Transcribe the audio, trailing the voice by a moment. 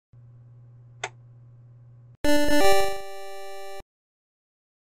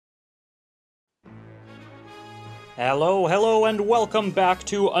Hello, and welcome back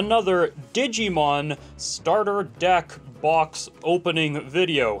to another Digimon Starter Deck box opening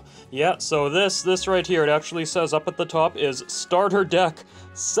video. Yeah, so this right here, it actually says up at the top, is Starter Deck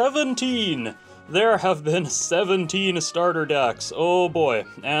 17! There have been 17 starter decks, oh boy,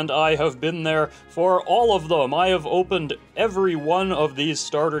 and I have been there for all of them. I have opened every one of these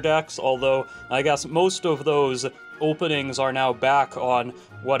starter decks, although I guess most of those openings are now back on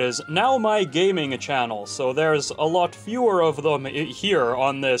what is now my gaming channel, so there's a lot fewer of them here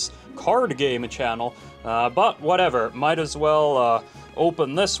on this card game channel, but whatever, might as well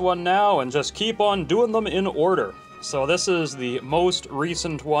open this one now and just keep on doing them in order. So this is the most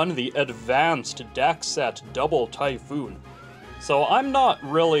recent one, the Advanced Deck Set Double Typhoon. So I'm not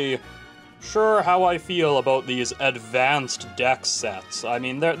really sure how I feel about these advanced deck sets. I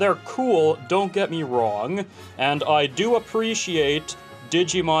mean, they're cool, don't get me wrong, and I do appreciate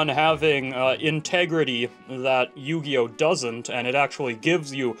Digimon having integrity that Yu-Gi-Oh! Doesn't, and it actually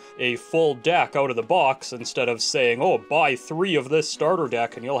gives you a full deck out of the box instead of saying, oh, buy 3 of this starter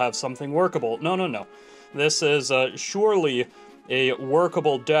deck and you'll have something workable. No. This is surely a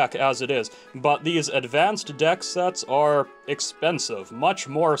workable deck as it is, but these advanced deck sets are expensive, much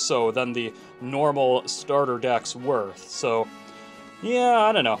more so than the normal starter deck's worth, so yeah,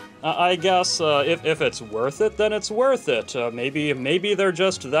 I don't know. I guess if it's worth it, then it's worth it. Maybe they're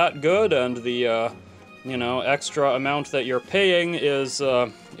just that good, and the you know, extra amount that you're paying is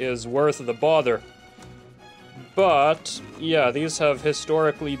worth the bother. But, yeah, these have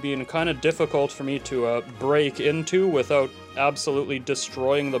historically been kind of difficult for me to break into without absolutely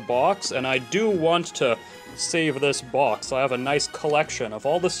destroying the box, and I do want to save this box. I have a nice collection of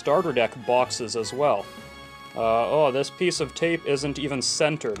all the starter deck boxes as well. Oh, this piece of tape isn't even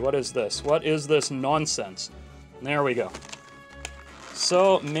centered. What is this? What is this nonsense? There we go.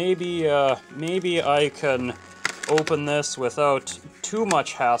 So, maybe I can open this without too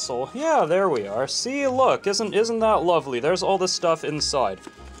much hassle. Yeah, there we are. See, look, isn't that lovely? There's all the stuff inside.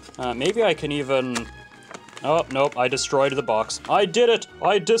 Maybe I can even... Oh, nope, I destroyed the box. I did it!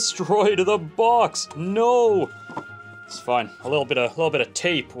 I destroyed the box! No! It's fine. A little bit of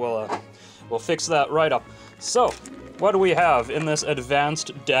tape will fix that right up. So, what do we have in this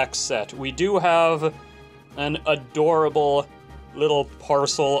advanced deck set? We do have an adorable little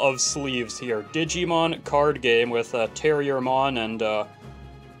parcel of sleeves here. Digimon card game with Terriermon and,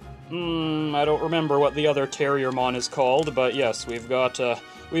 I don't remember what the other Terriermon is called, but yes, we've got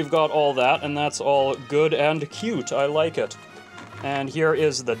all that, and that's all good and cute. I like it. And here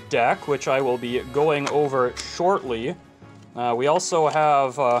is the deck, which I will be going over shortly. We also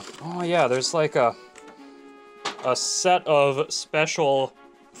have, oh yeah, there's like a set of special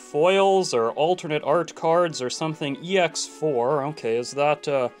foils or alternate art cards or something. EX4, okay, is that,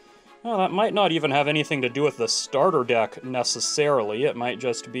 well, that might not even have anything to do with the starter deck necessarily. It might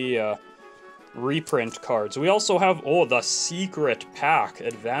just be reprint cards. We also have, oh, the secret pack,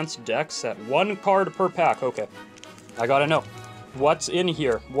 advanced deck set. 1 card per pack, okay. I gotta know. What's in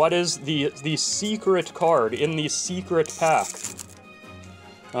here? What is the secret card in the secret pack?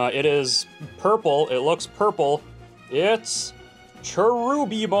 It is purple. It looks purple. It's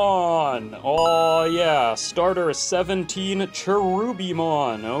Cherubimon! Oh yeah, starter 17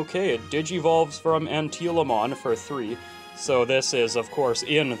 Cherubimon. Okay, it digivolves from Antilamon for 3. So this is, of course,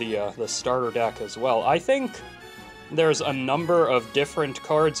 in the starter deck as well. I think there's a number of different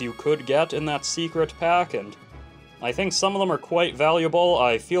cards you could get in that secret pack, and I think some of them are quite valuable.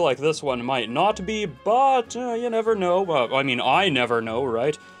 I feel like this one might not be, but you never know. I mean, I never know,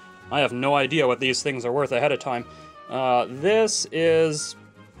 right? I have no idea what these things are worth ahead of time. This is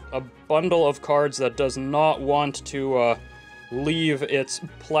a bundle of cards that does not want to leave its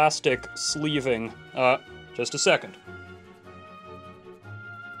plastic sleeving. Just a second.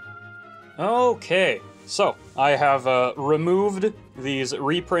 Okay, so I have removed these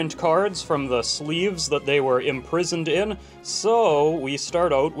reprint cards from the sleeves that they were imprisoned in, so we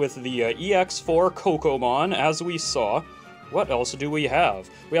start out with the EX4 Kokomon, as we saw. What else do we have?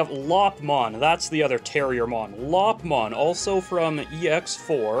 We have Lopmon, that's the other Terriermon. Lopmon, also from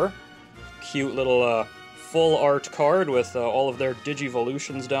EX4. Cute little full art card with all of their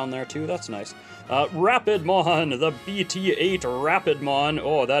Digivolutions down there too, that's nice. Rapidmon, the BT8 Rapidmon.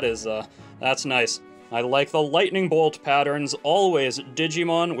 Oh, that's nice. I like the lightning bolt patterns, always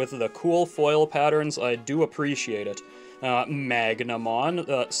Digimon with the cool foil patterns, I do appreciate it.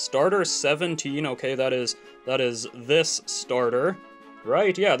 Magnamon, starter 17, okay, that is this starter.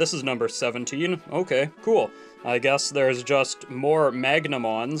 Right, yeah, this is number 17, okay, cool. I guess there's just more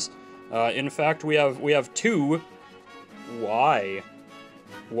Magnamons. In fact, we have 2. Why?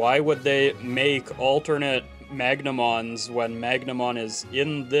 Why would they make alternate Magnamons when Magnamon is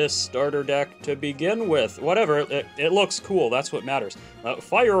in this starter deck to begin with? Whatever, it looks cool, that's what matters.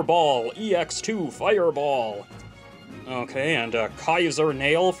 Fireball, EX2 Fireball. Okay, and Kaiser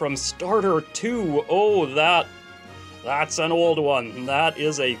Nail from Starter 2. Oh, that's an old one. That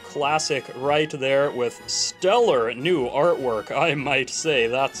is a classic right there with stellar new artwork, I might say.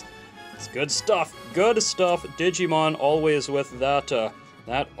 That's good stuff. Good stuff. Digimon always with that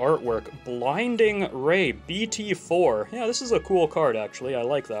artwork. Blinding Ray, BT4. Yeah, this is a cool card, actually. I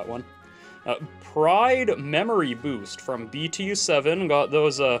like that one. Pride Memory Boost from BT7. Got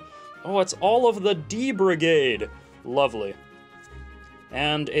those, oh, it's all of the D Brigade. Lovely.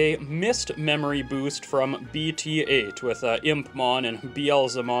 And a Mist Memory Boost from BT8 with Impmon and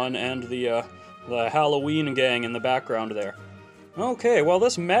Beelzemon and the Halloween gang in the background there. Okay, well,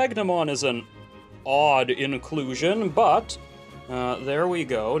 this Magnamon is an odd inclusion, but there we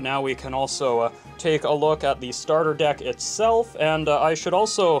go. Now we can also take a look at the starter deck itself, and I should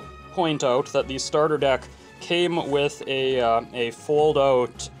also point out that the starter deck came with a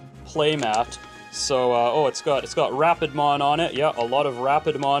fold-out playmat. So, oh, it's got Rapidmon on it. Yeah, a lot of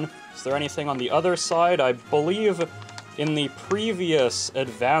Rapidmon. Is there anything on the other side? I believe in the previous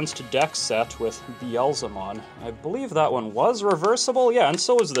advanced deck set with Beelzemon, I believe that one was reversible. Yeah, and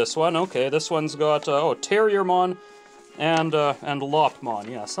so is this one. Okay, this one's got, oh, Terriermon and Lopmon.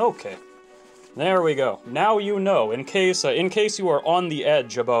 Yes, okay. There we go. Now you know, in case you are on the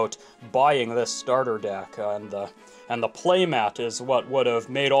edge about buying this starter deck, and the playmat is what would have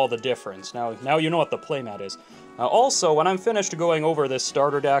made all the difference. Now you know what the playmat is. Also, when I'm finished going over this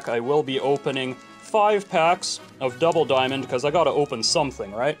starter deck, I will be opening 5 packs of Double Diamond, because I gotta open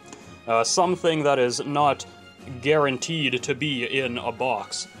something, right? Something that is not guaranteed to be in a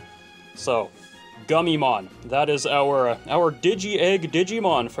box. So, Gummymon. That is our Digi-Egg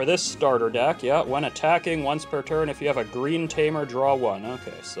Digimon for this starter deck. Yeah, when attacking once per turn, if you have a green tamer, draw 1.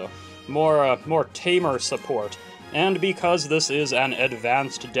 Okay, so more tamer support. And because this is an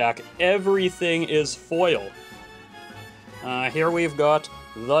advanced deck, everything is foil. Here we've got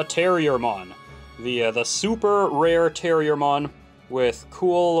the Terriermon. The super rare Terriermon with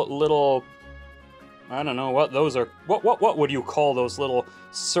cool little, I don't know what those are. What would you call those little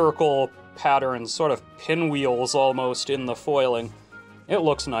circle patterns, sort of pinwheels almost in the foiling? It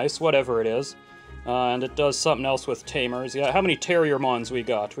looks nice, whatever it is. And it does something else with tamers. Yeah, how many Terriermons we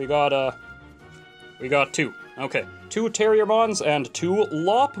got? We got 2. Okay, 2 Terriermons and 2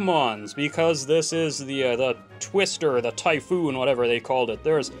 Lopmons, because this is the Twister, the Typhoon, whatever they called it.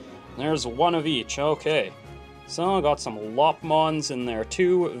 There's one of each. Okay, so I got some Lopmons in there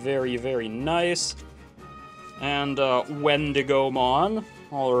too. Very, very nice. And Wendigomon.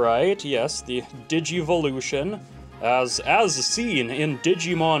 All right, yes, the Digivolution, as seen in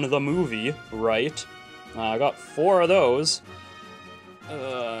Digimon the movie, right? I got 4 of those.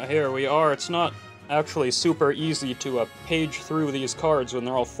 Here we are. It's not actually super easy to page through these cards when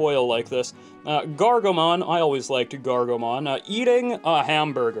they're all foil like this. Gargomon, I always liked Gargomon. Eating a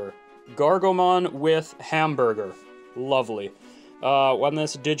hamburger. Gargomon with hamburger. Lovely. When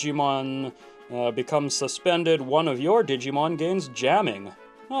this Digimon becomes suspended, one of your Digimon gains jamming.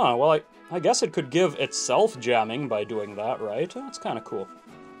 Oh, well, I guess it could give itself jamming by doing that, right? That's kind of cool.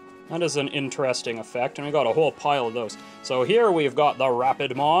 That is an interesting effect, and we got a whole pile of those. So here we've got the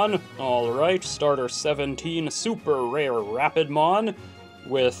Rapidmon. Alright, starter 17, super rare Rapidmon.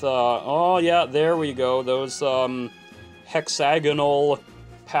 With, oh yeah, there we go, those, hexagonal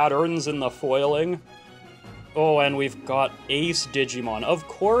patterns in the foiling. Oh, and we've got Ace Digimon. Of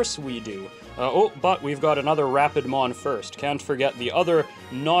course we do. Oh, but we've got another Rapidmon first. Can't forget the other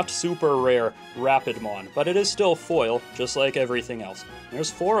not super rare Rapidmon. But it is still foil, just like everything else.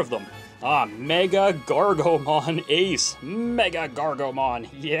 There's 4 of them. Ah, Mega Gargomon Ace. Mega Gargomon,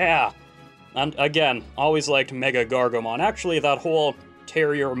 yeah! And again, always liked Mega Gargomon. Actually, that whole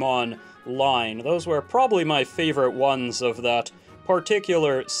Terriermon line, those were probably my favorite ones of that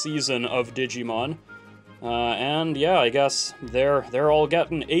particular season of Digimon. And yeah, I guess they're all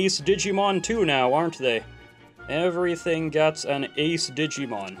getting Ace Digimon too now, aren't they? Everything gets an Ace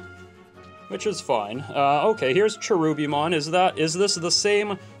Digimon, which is fine. Okay, here's Cherubimon. Is this the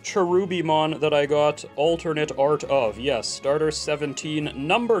same Cherubimon that I got alternate art of? Yes, starter 17,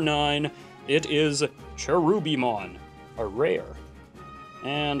 number 9. It is Cherubimon, a rare.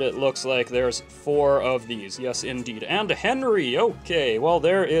 And it looks like there's 4 of these. Yes, indeed. And Henry! Okay, well,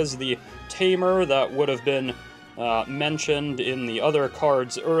 there is the tamer that would have been mentioned in the other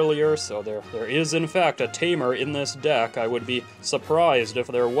cards earlier, so there is in fact a tamer in this deck. I would be surprised if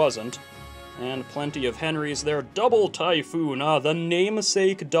there wasn't. And plenty of Henrys there. Double Typhoon, the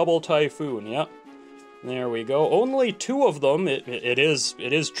namesake Double Typhoon, yep. There we go. Only 2 of them. It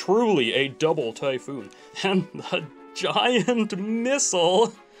is truly a Double Typhoon. And the giant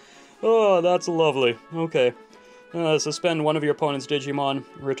missile. Oh, that's lovely. Okay. Suspend one of your opponent's Digimon.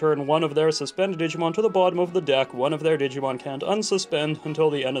 Return one of their suspended Digimon to the bottom of the deck. One of their Digimon can't unsuspend until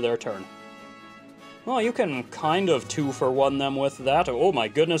the end of their turn. Well, you can kind of 2-for-1 them with that. Oh my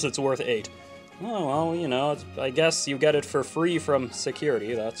goodness, it's worth 8. Oh, well, you know, I guess you get it for free from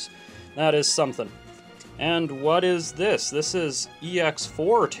security. That is something. And what is this? This is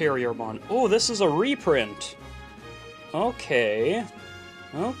EX4 Terriermon. Oh, this is a reprint. Okay.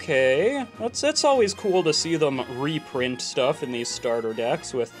 Okay. It's always cool to see them reprint stuff in these starter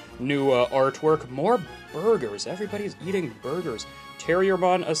decks with new artwork. More burgers. Everybody's eating burgers.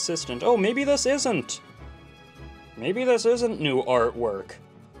 Terriermon Assistant. Oh, maybe this isn't. Maybe this isn't new artwork.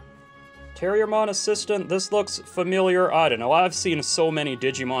 Terriermon Assistant, this looks familiar. I don't know. I've seen so many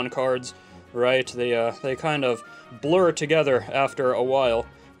Digimon cards, right? They kind of blur together after a while.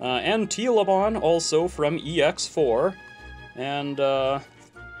 And Telamon, also from EX4. And,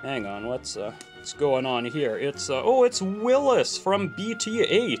 hang on, what's going on here? It's Willis from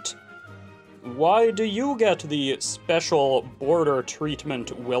BT8. Why do you get the special border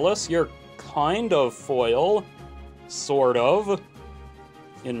treatment, Willis? You're kind of foil. Sort of.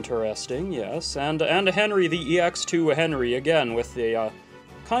 Interesting, yes. And Henry, the EX2 Henry, again, with the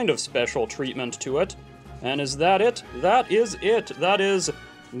kind of special treatment to it. And is that it? That is it. That is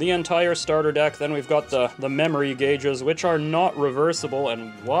the entire starter deck. Then we've got the memory gauges, which are not reversible.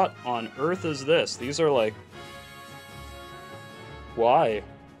 And what on earth is this? These are like... Why?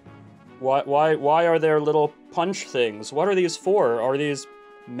 Why are there little punch things? What are these for? Are these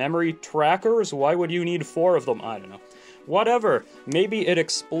memory trackers? Why would you need 4 of them? I don't know. Whatever. Maybe it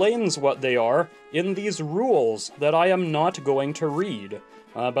explains what they are in these rules that I am not going to read.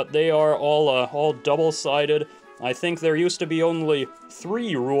 But they are all double-sided. I think there used to be only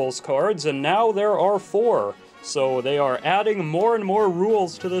 3 rules cards, and now there are 4. So they are adding more and more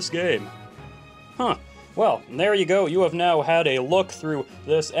rules to this game. Huh. Well, there you go. You have now had a look through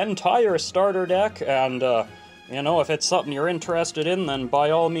this entire starter deck, and, you know, if it's something you're interested in, then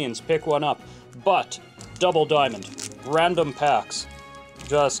by all means, pick one up. But, Double Diamond, random packs,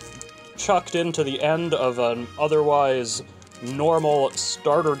 just chucked into the end of an otherwise normal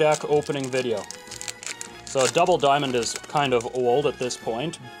starter deck opening video. So Double Diamond is kind of old at this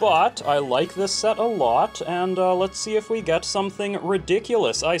point, but I like this set a lot, and let's see if we get something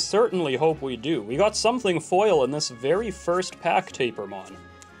ridiculous. I certainly hope we do. We got something foil in this very first pack, Tapermon.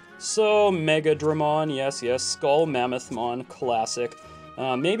 So, Megadramon, yes, Skull Mammothmon, classic.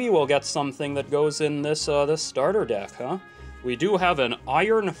 Maybe we'll get something that goes in this, this starter deck, huh? We do have an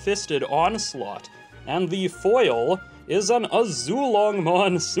Iron-Fisted Onslaught, and the foil is an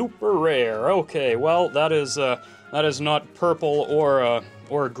Azulongmon Super Rare. Okay, well, that is not purple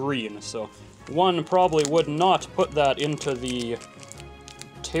or green, so one probably would not put that into the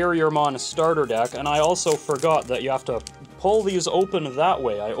Terriermon starter deck, and I also forgot that you have to pull these open that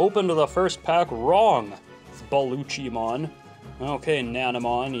way. I opened the first pack wrong. Baluchimon. Okay,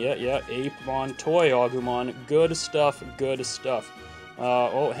 Nanamon, yeah, Apemon, Toy Agumon, good stuff, good stuff.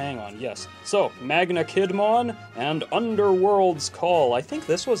 Oh, hang on, yes. So, Magna Kidmon and Underworld's Call. I think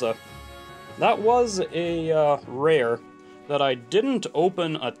this was that was a rare that I didn't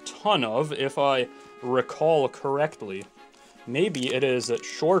open a ton of, if I recall correctly. Maybe it is a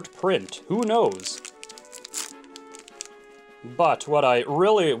short print, who knows? But what I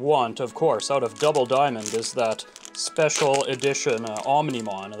really want, of course, out of Double Diamond is that special edition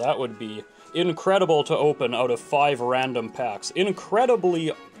Omnimon. That would be incredible to open out of 5 random packs.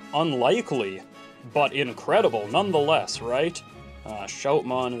 Incredibly unlikely, but incredible nonetheless, right?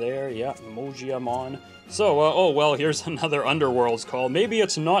 Shoutmon there, yeah, Mojiamon. So, oh well, here's another Underworld's Call. Maybe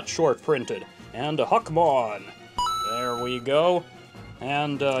it's not short printed. And a Huckmon. There we go.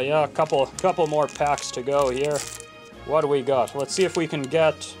 And, yeah, a couple more packs to go here. What do we got? Let's see if we can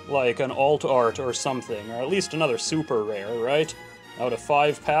get, like, an alt art or something, or at least another super rare, right? Out of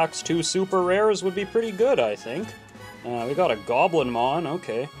 5 packs, 2 super rares would be pretty good, I think. We got a Goblinmon,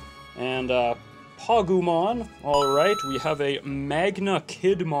 okay. And, Pogumon, alright. We have a Magna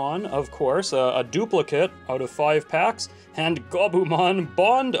Kidmon, of course, a duplicate out of 5 packs. And Gobumon,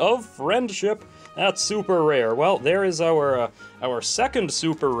 Bond of Friendship. That's super rare. Well, there is our second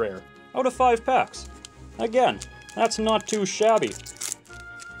super rare out of 5 packs. Again, that's not too shabby.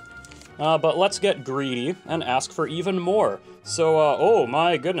 But let's get greedy and ask for even more. So, oh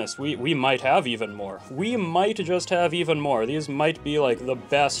my goodness, we might have even more. We might just have even more. These might be like the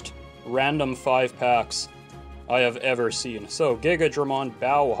best random 5-packs I have ever seen. So, Gigadramon,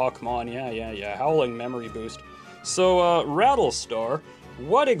 Bow, Hawkmon, yeah, Howling Memory Boost. So, Rattlestar,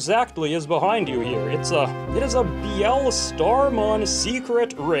 what exactly is behind you here? It is a BL Starmon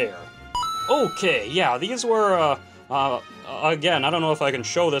Secret Rare. Okay, yeah, these were, again, I don't know if I can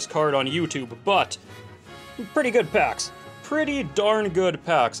show this card on YouTube, but pretty good packs. Pretty darn good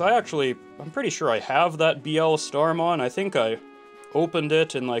packs. I'm pretty sure I have that BL Starmon. I think I opened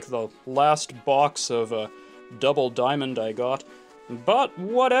it in, like, the last box of Double Diamond I got. But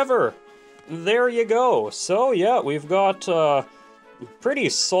whatever. There you go. So, yeah, we've got pretty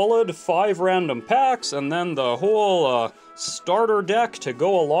solid 5 random packs, and then the whole starter deck to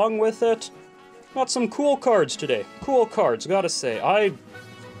go along with it. Got some cool cards today. Cool cards, gotta say.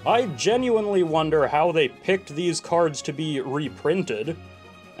 I genuinely wonder how they picked these cards to be reprinted,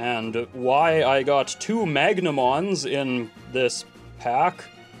 and why I got 2 Magnamons in this pack.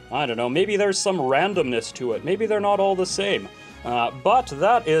 I don't know, maybe there's some randomness to it. Maybe they're not all the same. But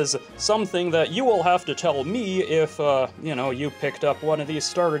that is something that you will have to tell me if, you know, you picked up one of these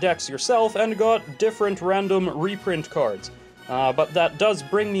starter decks yourself and got different random reprint cards. But that does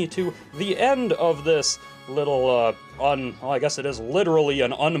bring me to the end of this little, well, I guess it is literally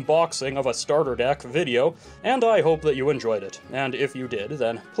an unboxing of a starter deck video, and I hope that you enjoyed it. And if you did,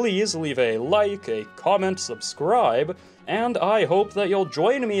 then please leave a like, a comment, subscribe, and I hope that you'll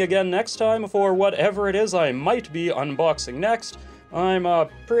join me again next time for whatever it is I might be unboxing next. I'm,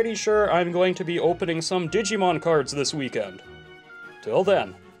 pretty sure I'm going to be opening some Digimon cards this weekend. Till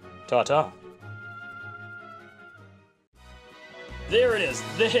then, ta-ta. There it is!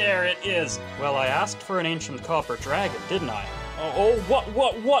 There it is! Well, I asked for an ancient copper dragon, didn't I? Oh,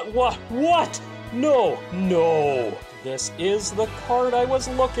 what? No! This is the card I was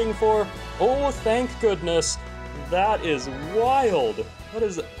looking for! Oh, thank goodness! That is wild! That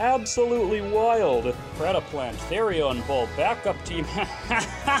is absolutely wild! Predaplant, Therion Bull, backup team, ha ha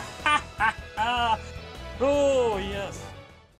ha ha!